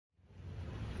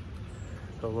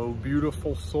Hello,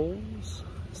 beautiful souls.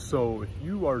 So if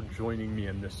you are joining me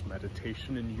in this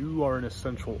meditation and you are an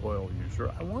essential oil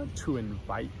user, I want to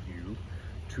invite you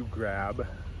to grab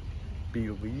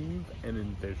Believe and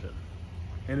Envision.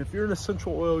 And if you're an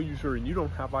essential oil user and you don't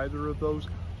have either of those,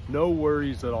 no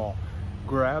worries at all.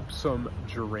 Grab some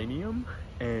geranium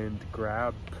and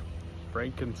grab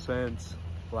frankincense,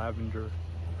 lavender,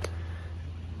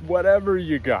 whatever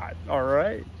you got, all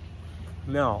right?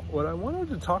 Now, what I wanted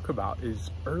to talk about is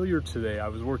earlier today, I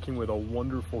was working with a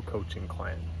wonderful coaching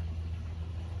client,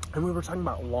 and we were talking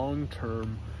about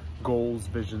long-term goals,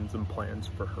 visions, and plans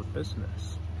for her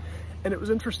business. And it was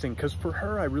interesting because for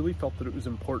her, I really felt that it was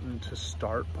important to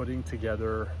start putting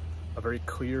together a very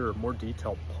clear, more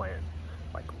detailed plan.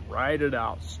 Like write it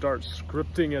out, start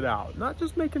scripting it out, not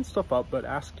just making stuff up, but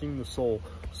asking the soul,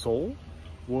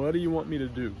 what do you want me to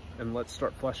do? And let's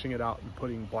start fleshing it out and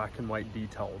putting black and white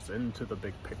details into the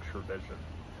big picture vision.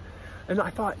 And I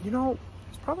thought,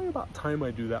 it's probably about time I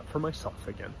do that for myself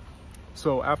again.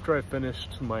 So after I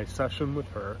finished my session with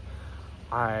her,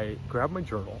 I grabbed my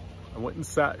journal. I went and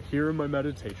sat here in my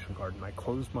meditation garden. I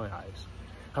closed my eyes.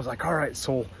 I was like, all right,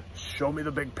 soul, show me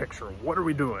the big picture. What are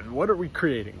we doing? What are we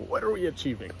creating? What are we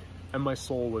achieving? And my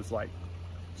soul was like,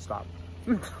 stop.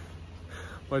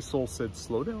 My soul said,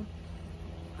 slow down.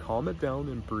 Calm it down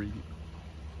and breathe.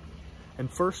 And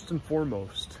first and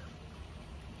foremost,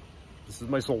 this is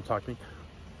my soul talking.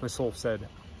 My soul said,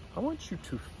 I want you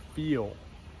to feel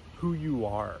who you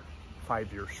are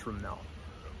 5 years from now,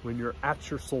 when you're at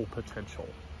your soul potential.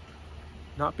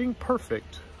 Not being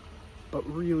perfect, but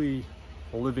really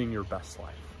living your best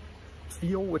life.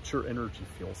 Feel what your energy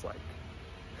feels like.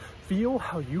 Feel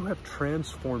how you have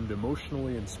transformed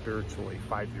emotionally and spiritually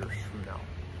 5 years from now.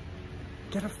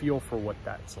 Get a feel for what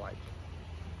that's like.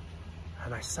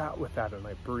 And I sat with that and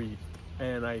I breathed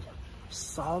and I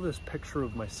saw this picture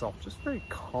of myself just very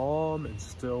calm and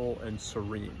still and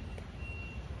serene.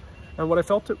 And what I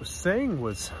felt it was saying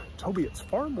was, Toby, it's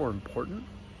far more important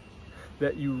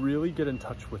that you really get in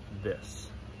touch with this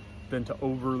than to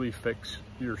overly fix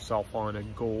yourself on a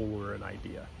goal or an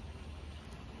idea.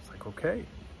 It's like, okay.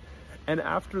 And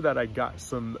after that, I got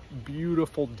some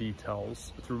beautiful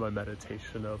details through my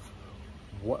meditation of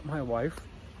what my life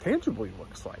tangibly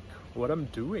looks like, what I'm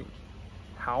doing,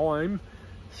 how I'm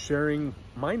sharing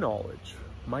my knowledge,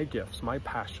 my gifts, my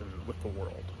passion with the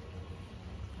world.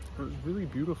 It was really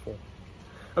beautiful.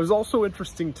 It was also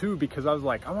interesting too, because I was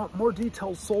like, I want more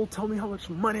details, soul. Tell me how much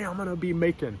money I'm gonna be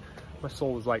making. My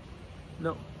soul was like,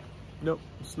 no,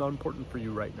 it's not important for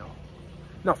you right now.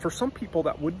 Now, for some people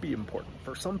that would be important.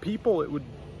 For some people, it would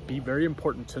be very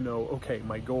important to know, okay,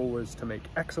 my goal is to make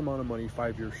X amount of money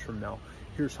 5 years from now.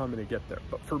 Here's how I'm gonna get there.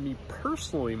 But for me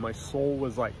personally, my soul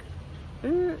was like,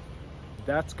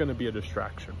 that's gonna be a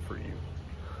distraction for you.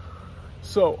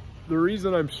 So the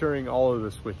reason I'm sharing all of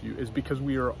this with you is because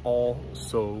we are all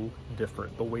so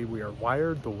different, the way we are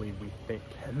wired, the way we think.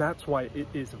 And that's why it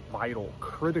is vital,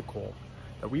 critical,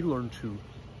 that we learn to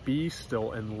be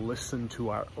still and listen to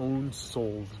our own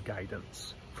soul's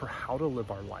guidance for how to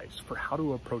live our lives, for how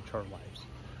to approach our lives,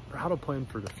 for how to plan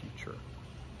for the future.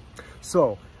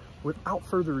 So without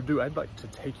further ado, I'd like to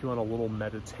take you on a little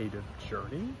meditative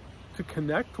journey to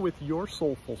connect with your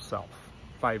soulful self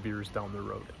 5 years down the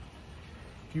road.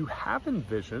 If you have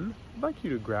envision, I'd like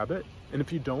you to grab it. And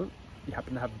if you don't, you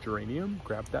happen to have geranium,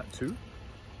 grab that too.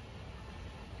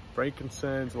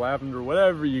 Frankincense, lavender,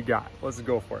 whatever you got, let's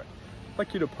go for it. I'd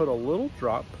like you to put a little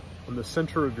drop on the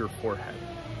center of your forehead.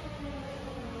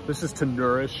 This is to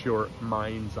nourish your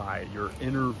mind's eye, your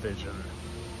inner vision.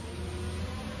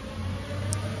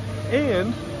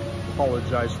 And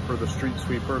apologize for the street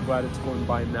sweeper, glad it's going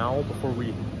by now before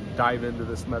we dive into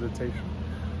this meditation.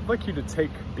 I'd like you to take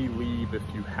Believe if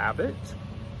you have it,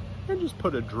 and just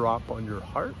put a drop on your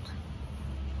heart.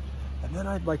 And then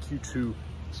I'd like you to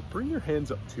just bring your hands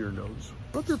up to your nose,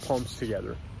 rub your palms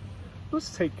together.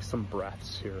 Let's take some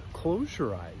breaths here. Close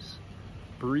your eyes.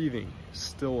 Breathing,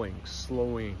 stilling,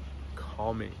 slowing,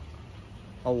 calming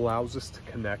allows us to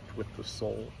connect with the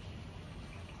soul.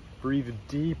 Breathe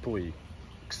deeply,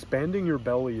 expanding your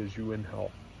belly as you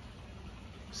inhale.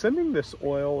 Sending this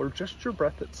oil, or just your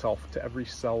breath itself, to every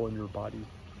cell in your body.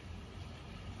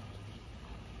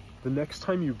 The next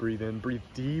time you breathe in, breathe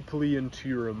deeply into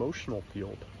your emotional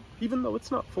field. Even though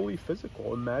it's not fully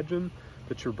physical, imagine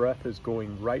that your breath is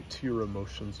going right to your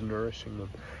emotions, nourishing them.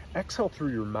 Exhale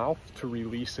through your mouth to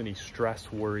release any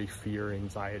stress, worry, fear,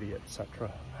 anxiety,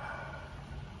 etc.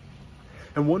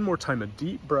 And one more time, a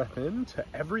deep breath in to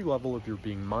every level of your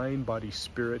being, mind, body,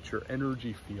 spirit, your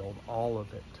energy field, all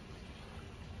of it.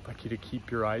 I'd like you to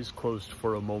keep your eyes closed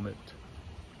for a moment.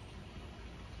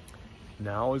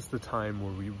 Now is the time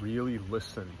where we really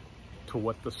listen to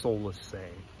what the soul is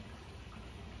saying.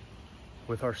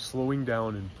 With our slowing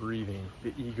down and breathing,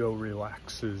 the ego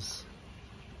relaxes,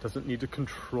 doesn't need to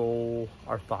control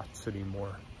our thoughts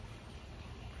anymore.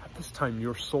 At this time,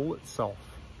 your soul itself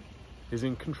is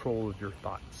in control of your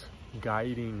thoughts,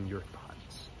 guiding your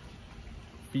thoughts,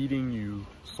 feeding you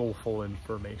soulful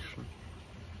information.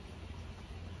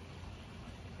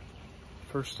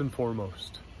 First and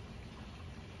foremost,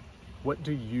 what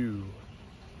do you,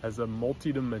 as a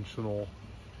multidimensional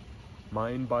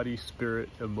mind, body, spirit,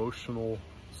 emotional,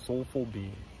 soulful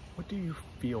being, what do you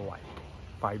feel like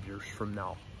 5 years from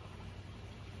now?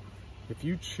 If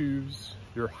you choose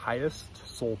your highest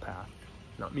soul path,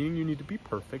 not meaning you need to be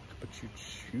perfect, but you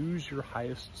choose your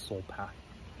highest soul path,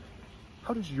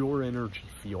 how does your energy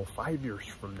feel 5 years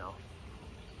from now?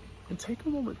 And take a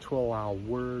moment to allow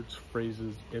words,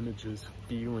 phrases, images,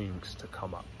 feelings to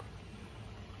come up.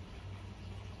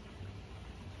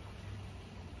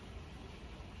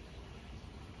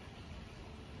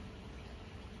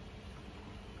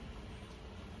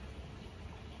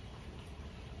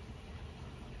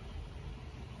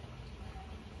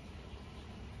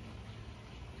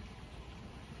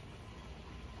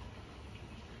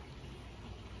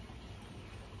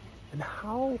 And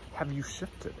how have you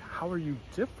shifted? How are you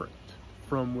different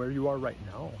from where you are right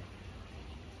now?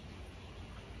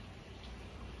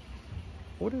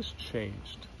 What has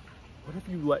changed? What have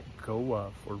you let go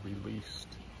of or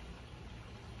released?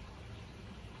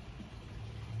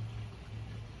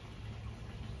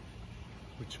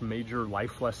 Which major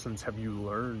life lessons have you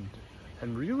learned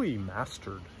and really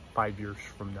mastered 5 years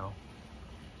from now?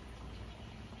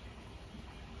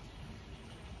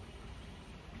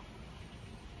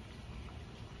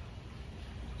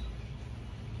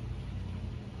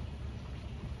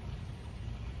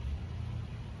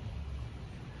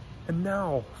 And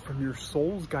now, from your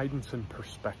soul's guidance and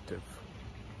perspective,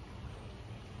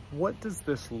 what does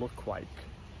this look like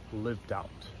lived out?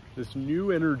 This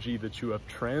new energy that you have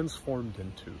transformed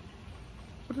into,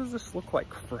 what does this look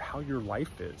like for how your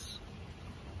life is?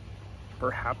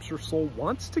 Perhaps your soul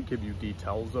wants to give you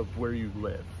details of where you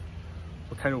live,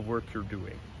 what kind of work you're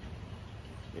doing.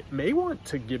 It may want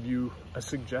to give you a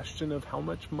suggestion of how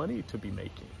much money to be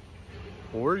making.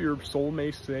 Or your soul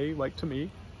may say, like to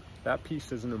me, that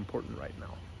piece isn't important right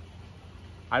now.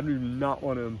 I do not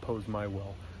want to impose my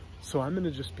will. So I'm going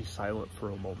to just be silent for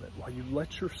a moment while you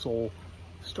let your soul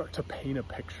start to paint a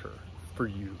picture for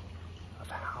you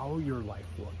of how your life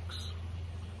looks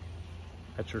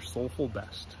at your soulful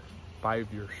best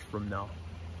 5 years from now.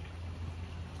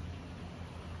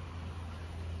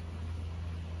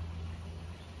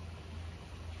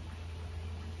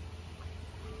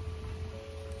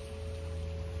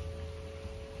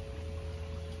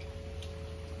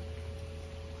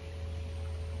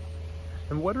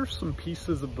 And what are some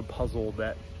pieces of the puzzle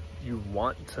that you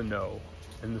want to know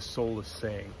and the soul is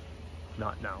saying,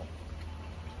 not now?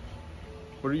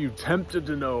 What are you tempted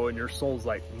to know and your soul's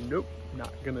like, nope,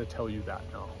 not gonna tell you that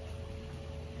now?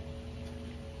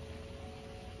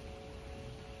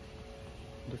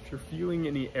 And if you're feeling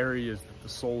any areas that the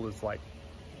soul is like,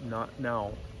 not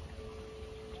now,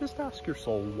 just ask your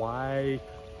soul, why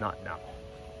not now?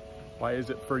 Why is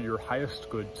it for your highest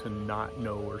good to not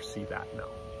know or see that now?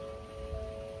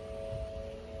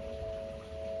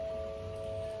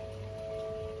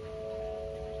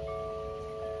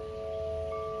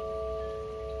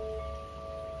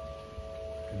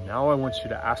 Now I want you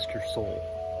to ask your soul,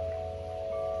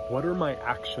 what are my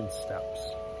action steps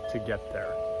to get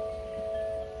there?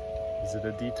 Is it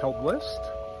a detailed list,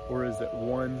 or is it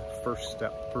one first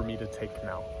step for me to take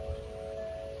now?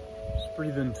 Just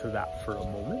breathe into that for a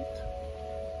moment.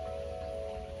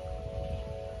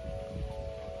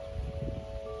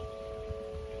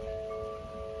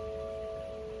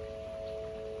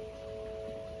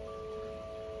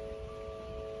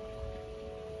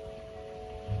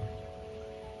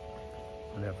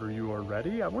 Whenever you are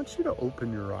ready, I want you to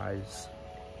open your eyes.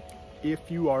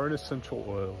 If you are an essential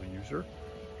oil user,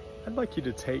 I'd like you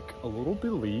to take a little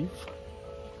believe,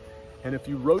 and if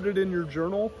you wrote it in your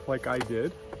journal like I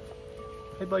did,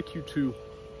 I'd like you to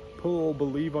put a little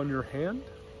believe on your hand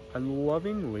and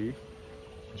lovingly,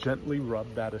 gently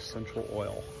rub that essential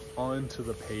oil onto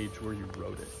the page where you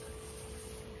wrote it.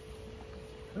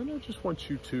 And I just want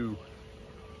you to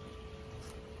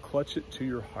clutch it to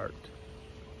your heart.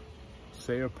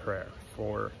 Say a prayer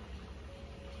for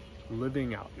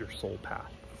living out your soul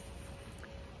path.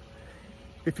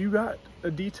 If you got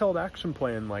a detailed action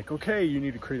plan, like, okay, you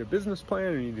need to create a business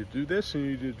plan, you need to do this, you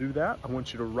need to do that, I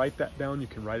want you to write that down. You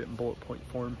can write it in bullet point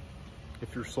form.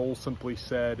 If your soul simply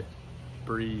said,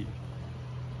 breathe,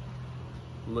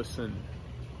 listen,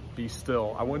 be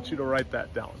still. I want you to write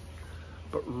that down.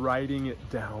 But writing it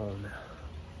down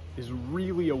is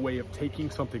really a way of taking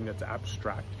something that's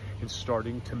abstract and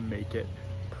starting to make it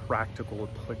practical,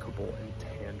 applicable,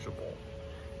 and tangible.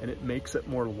 And it makes it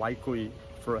more likely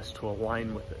for us to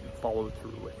align with it and follow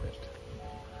through with it.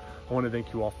 I want to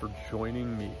thank you all for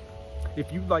joining me.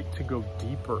 If you'd like to go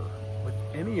deeper with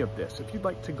any of this, if you'd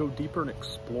like to go deeper in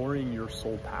exploring your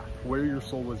soul path, where your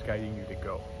soul is guiding you to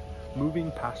go,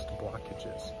 moving past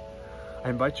blockages, I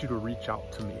invite you to reach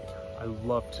out to me. I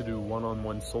love to do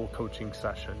one-on-one soul coaching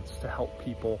sessions to help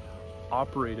people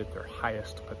operate at their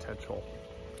highest potential.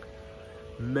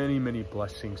 Many, many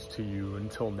blessings to you.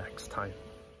 Until next time.